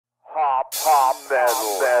Pop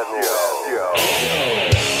Metal Show.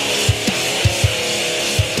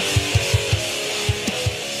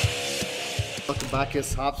 Welcome back to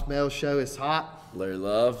this Hops Metal Show. It's hot. Larry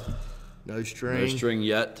Love. No string. No string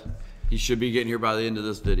yet. He should be getting here by the end of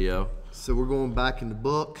this video. So we're going back in the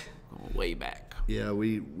book. Going way back. Yeah,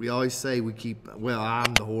 we always say we keep, well,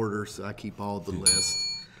 I'm the hoarder, so I keep all the list.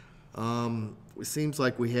 It seems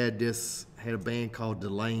like we had a band called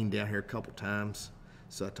Delain down here a couple times.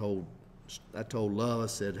 So I told Love, I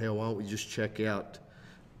said, hell, why don't we just check out,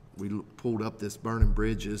 we pulled up this Burning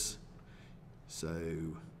Bridges. So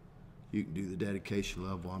you can do the dedication,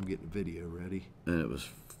 Love, while I'm getting the video ready. And it was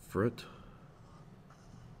Frit.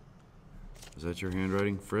 Is that your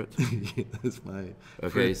handwriting, Frit? Yeah, that's my.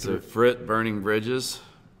 Okay, so Frit, Burning Bridges,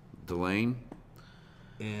 Delain.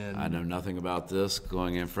 And I know nothing about this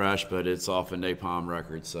going in fresh, but it's off a Napalm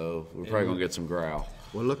record, so we're probably gonna get some growl.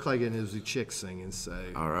 Well, it looked like it was a chick singing, so.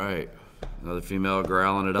 All right, another female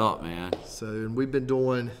growling it up, man. So, and we've been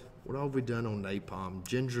doing, what have we done on Napalm?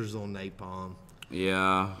 Ginger's on Napalm.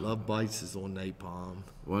 Yeah. Love Bites is on Napalm.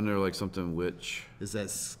 Wasn't there like something which? Is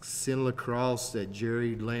that Sin Lacrosse that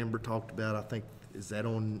Jerry Lambert talked about? I think, is that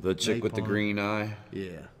on The chick Napalm? with the green eye?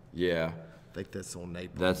 Yeah. Yeah. I think that's on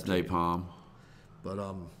Napalm. That's too. Napalm. But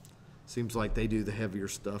seems like they do the heavier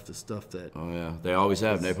stuff, the stuff that Oh yeah, they always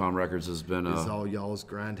have. Napalm Records has been is all y'all's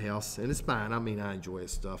grindhouse, and it's fine. I mean, I enjoy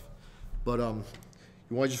his stuff. But you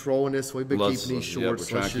want to just roll in this? We've been keeping these short, we're so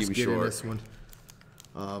trying let's to keep just them get in short. this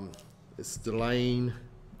one. It's Delain.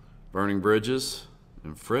 Burning Bridges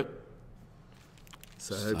and Frit.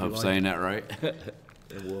 So I I hope you hope like saying it. that right.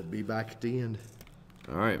 And we'll be back at the end.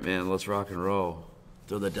 All right, man, let's rock and roll.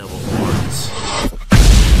 Throw the devil horns.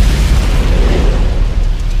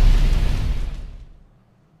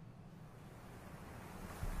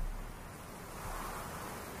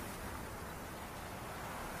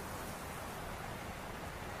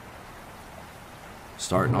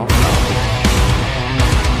 Starting off.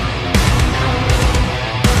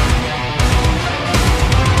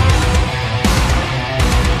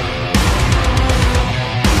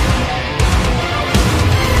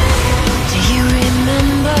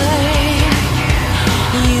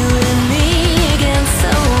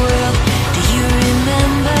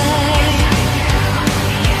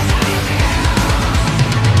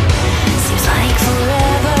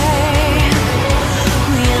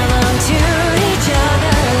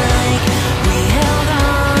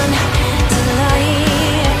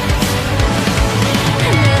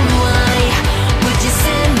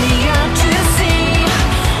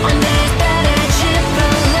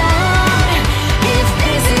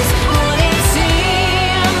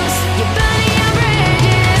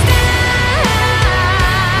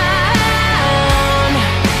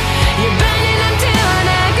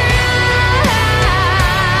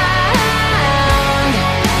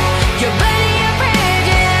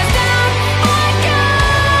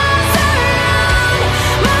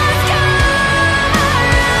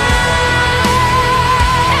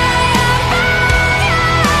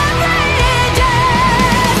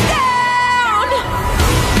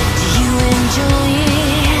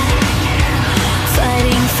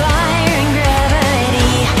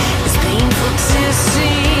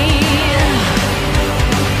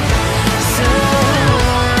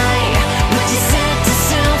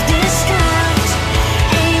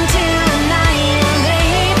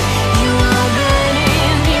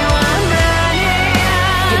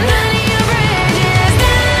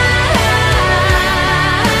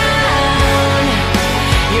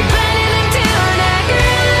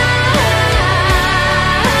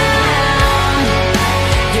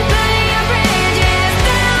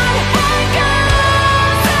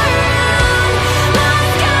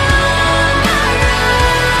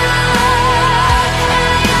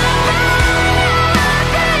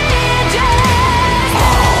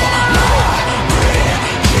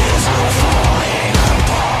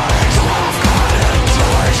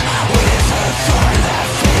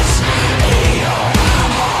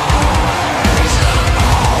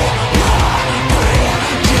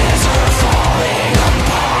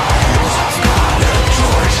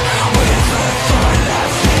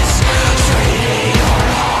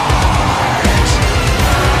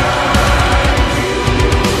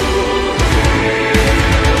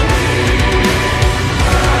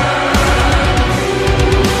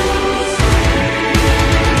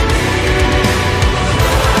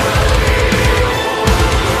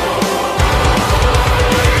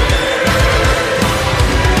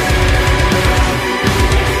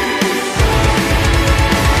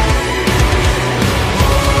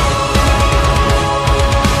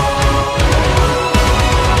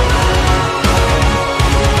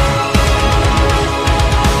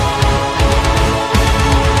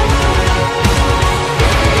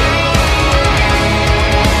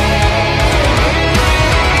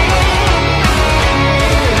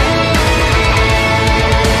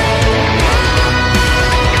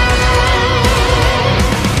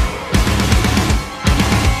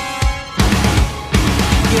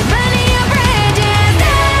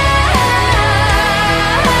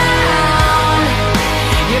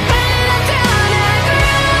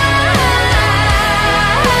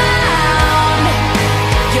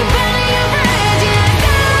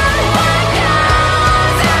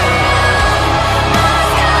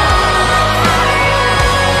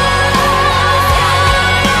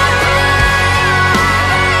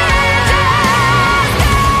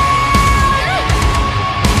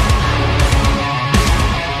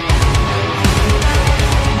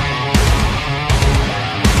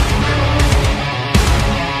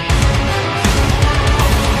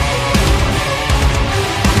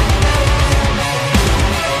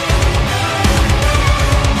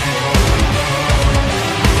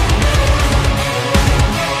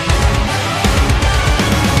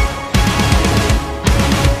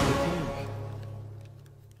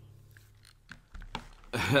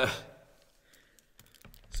 So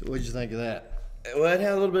what'd you think of that? Well, it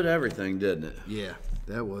had a little bit of everything, didn't it? Yeah,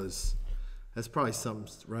 that's probably something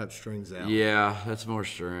to wrap strings out. Yeah, that's more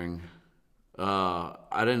string. I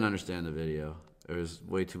didn't understand the video. There was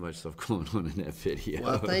way too much stuff going on in that video.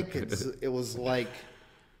 Well, I think it was like,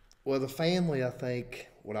 well, the family, I think,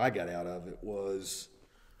 what I got out of it was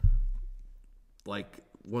like,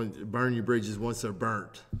 burn your bridges once they're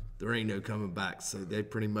burnt. There ain't no coming back. So they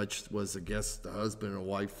pretty much was, I guess, the husband and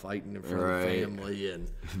wife fighting in front of the family, and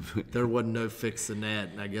there wasn't no fixing that.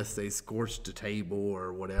 And I guess they scorched the table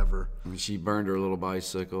or whatever. And she burned her little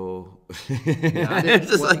bicycle. Yeah,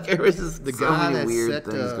 It's just like there was just the so guy many that weird set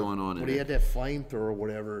things going on in when he it. had that flamethrower or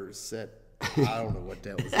whatever set, I don't know what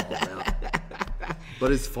that was all about.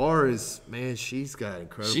 But as far as, man, she's got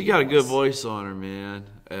incredible. She got a good voice. voice on her, man.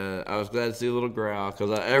 I was glad to see a little growl because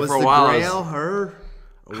Was for a the while growl her?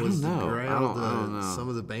 Or was I don't know. the growl I don't know. some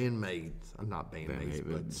of the bandmates? I'm not bandmates,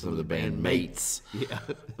 but some of the bandmates. Yeah.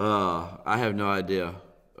 I have no idea.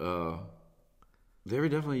 They were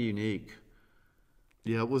definitely unique.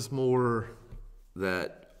 Yeah, it was more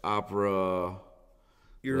That opera,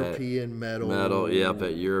 European metal. metal, yep,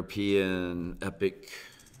 that European epic.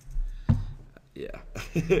 Yeah.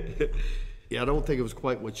 Yeah, I don't think it was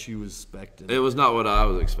quite what she was expecting. It was not what I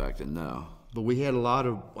was expecting, no. But we had a lot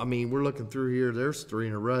of, I mean, we're looking through here, there's 3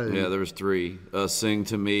 in a row. Yeah, there was 3. Sing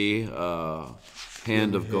to Me,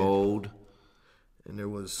 Hand of Gold. And there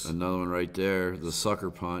was Another one right there, The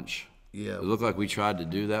Sucker Punch. Yeah. It looked like we tried to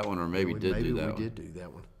do that one, or maybe did do that one. we did do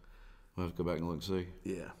that one. We'll have to go back and look and see.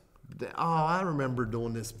 Yeah. Oh, I remember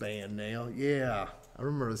doing this band now. Yeah. I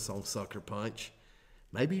remember the song Sucker Punch.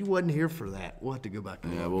 Maybe you wasn't here for that. We'll have to go back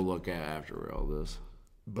and Yeah, look. we'll look at after all this.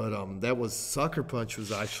 But that was Sucker Punch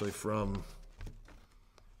was actually from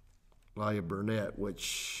Laya Burnett,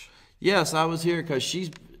 which Yes, I was here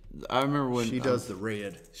because I remember when she does the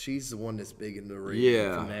red. She's the one that's big in the red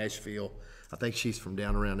Yeah. from Nashville. I think she's from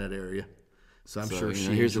down around that area. So I'm So, sure you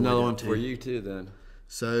know, she here's enjoyed another that one too. for you too. Then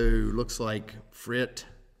So looks like Frit.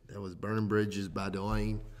 That was Burning Bridges by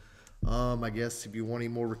Delain. I guess if you want any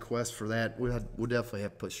more requests for that, we'll definitely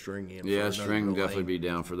have to put string in. yeah, for another string Delain. definitely be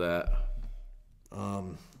down for that.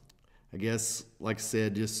 I guess, like I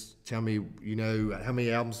said, just tell me, you know, how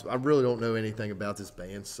many albums. I really don't know anything about this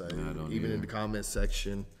band, so don't even either. in the comment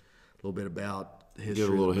section, a little bit about the history. Get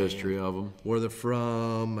a little of the history band, of them. where they're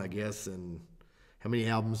from, I guess, and how many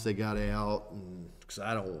albums they got out. And because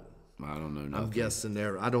I don't know nothing. I'm guessing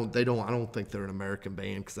they're. I don't think they're an American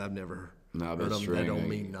band because I've never No, heard but them. String, That don't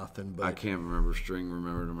mean nothing. But I can't remember if String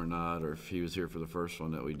remembered him or not, or if he was here for the first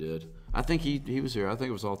one that we did. I think he was here. I think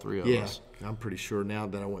it was all 3 of yeah, us. I'm pretty sure now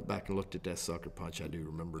that I went back and looked at that Sucker Punch, I do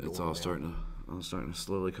remember. It's doing all that. starting to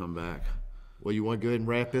slowly come back. Well, you want to go ahead and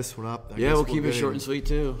wrap this one up? I Yeah, guess we'll keep go it ahead short and sweet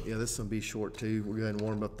too. Yeah, this one be short too. We'll go ahead and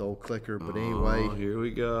warm up the old clicker. But anyway, Oh, here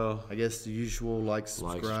we go. I guess the usual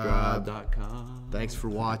subscribe. Likesubscribe.com. Thanks for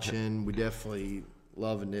watching. We definitely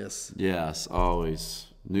loving this. Yes, always.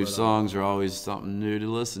 New songs are always something new to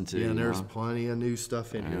listen to. Yeah, and you there's know? plenty of new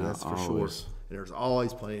stuff in here. Yeah, That's for always. sure. And there's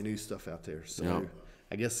always plenty of new stuff out there. So Yep.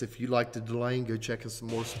 I guess if you like the Delain, go check out some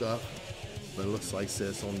more stuff. But it looks like it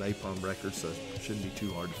says on Napalm Records, so it shouldn't be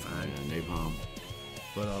too hard to find. Yeah, Napalm.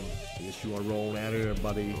 But I guess you want to roll out here,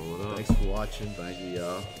 everybody. Roll it up. Thanks for watching. Thank you,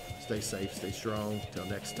 y'all. Stay safe, stay strong. Till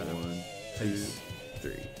next time. 1, 2,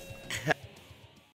 3.